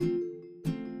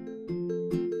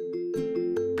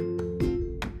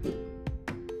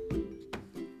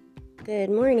Good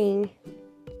morning.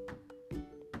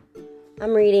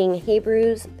 I'm reading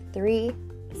Hebrews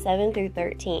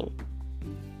 3:7-13.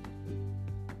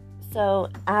 So,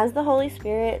 as the Holy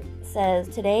Spirit says,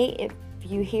 today, if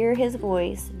you hear His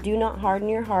voice, do not harden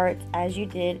your hearts as you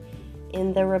did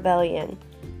in the rebellion,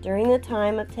 during the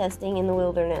time of testing in the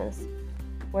wilderness,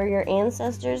 where your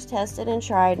ancestors tested and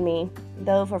tried me,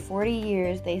 though for 40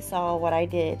 years they saw what I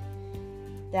did.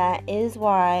 That is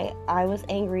why I was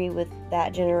angry with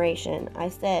that generation. I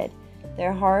said,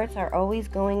 their hearts are always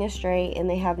going astray, and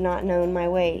they have not known my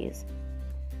ways.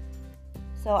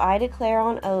 So I declare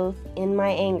on oath in my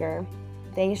anger,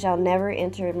 they shall never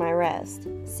enter my rest.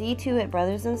 See to it,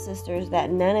 brothers and sisters, that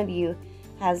none of you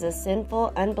has a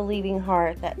sinful, unbelieving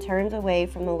heart that turns away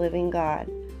from the living God.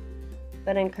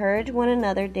 But encourage one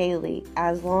another daily,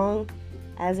 as long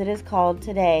as it is called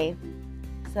today,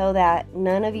 so that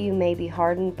none of you may be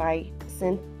hardened by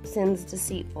sin's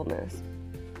deceitfulness.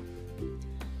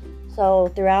 So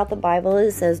throughout the Bible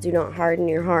it says, do not harden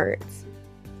your hearts.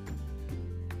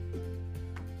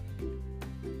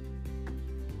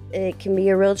 It can be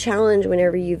a real challenge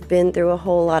whenever you've been through a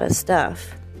whole lot of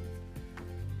stuff.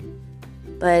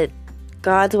 But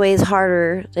God's way is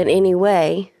harder than any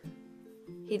way.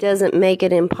 He doesn't make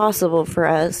it impossible for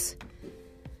us.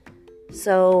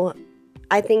 So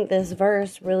I think this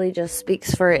verse really just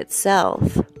speaks for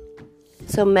itself.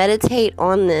 So meditate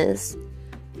on this.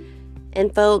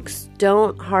 And folks,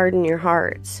 don't harden your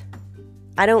hearts.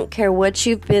 I don't care what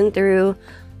you've been through.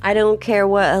 I don't care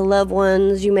what loved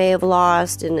ones you may have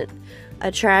lost in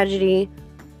a tragedy,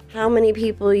 how many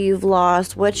people you've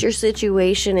lost, what your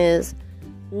situation is.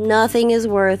 Nothing is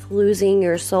worth losing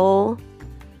your soul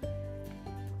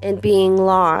and being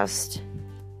lost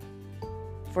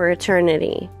for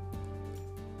eternity.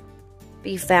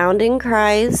 Be found in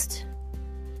Christ.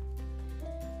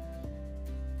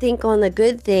 Think on the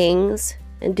good things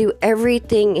and do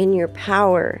everything in your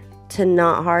power to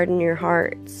not harden your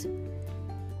hearts.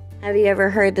 Have you ever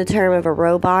heard the term of a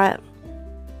robot?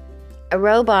 A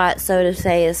robot, so to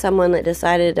say, is someone that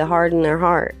decided to harden their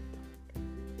heart.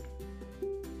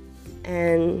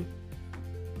 And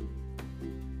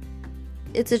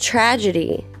it's a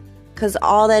tragedy, because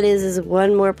all that is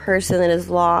one more person that is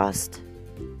lost.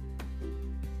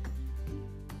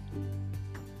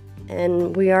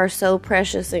 And we are so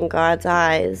precious in God's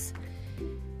eyes.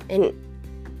 And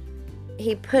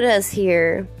He put us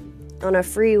here on a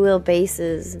free will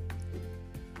basis.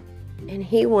 And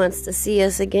He wants to see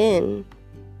us again.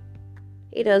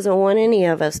 He doesn't want any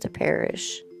of us to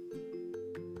perish.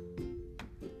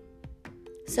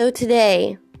 So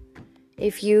today,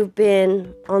 if you've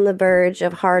been on the verge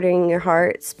of hardening your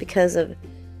hearts because of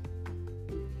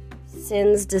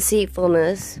sin's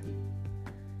deceitfulness,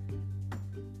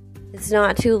 it's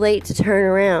not too late to turn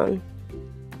around.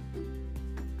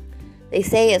 They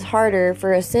say it's harder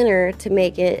for a sinner to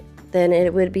make it than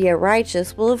it would be a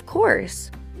righteous. Well, of course.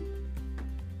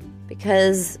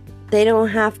 Because they don't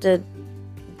have to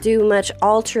do much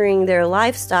altering their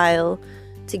lifestyle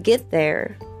to get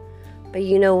there. But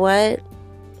you know what?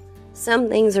 Some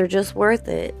things are just worth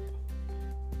it.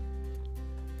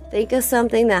 Think of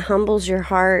something that humbles your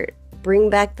heart. Bring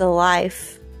back the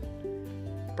life.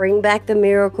 Bring back the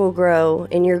Miracle-Gro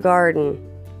in your garden.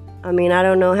 I mean, I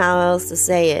don't know how else to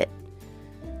say it.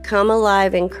 Come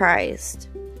alive in Christ.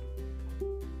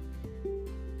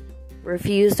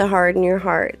 Refuse to harden your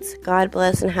hearts. God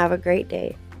bless and have a great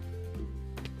day.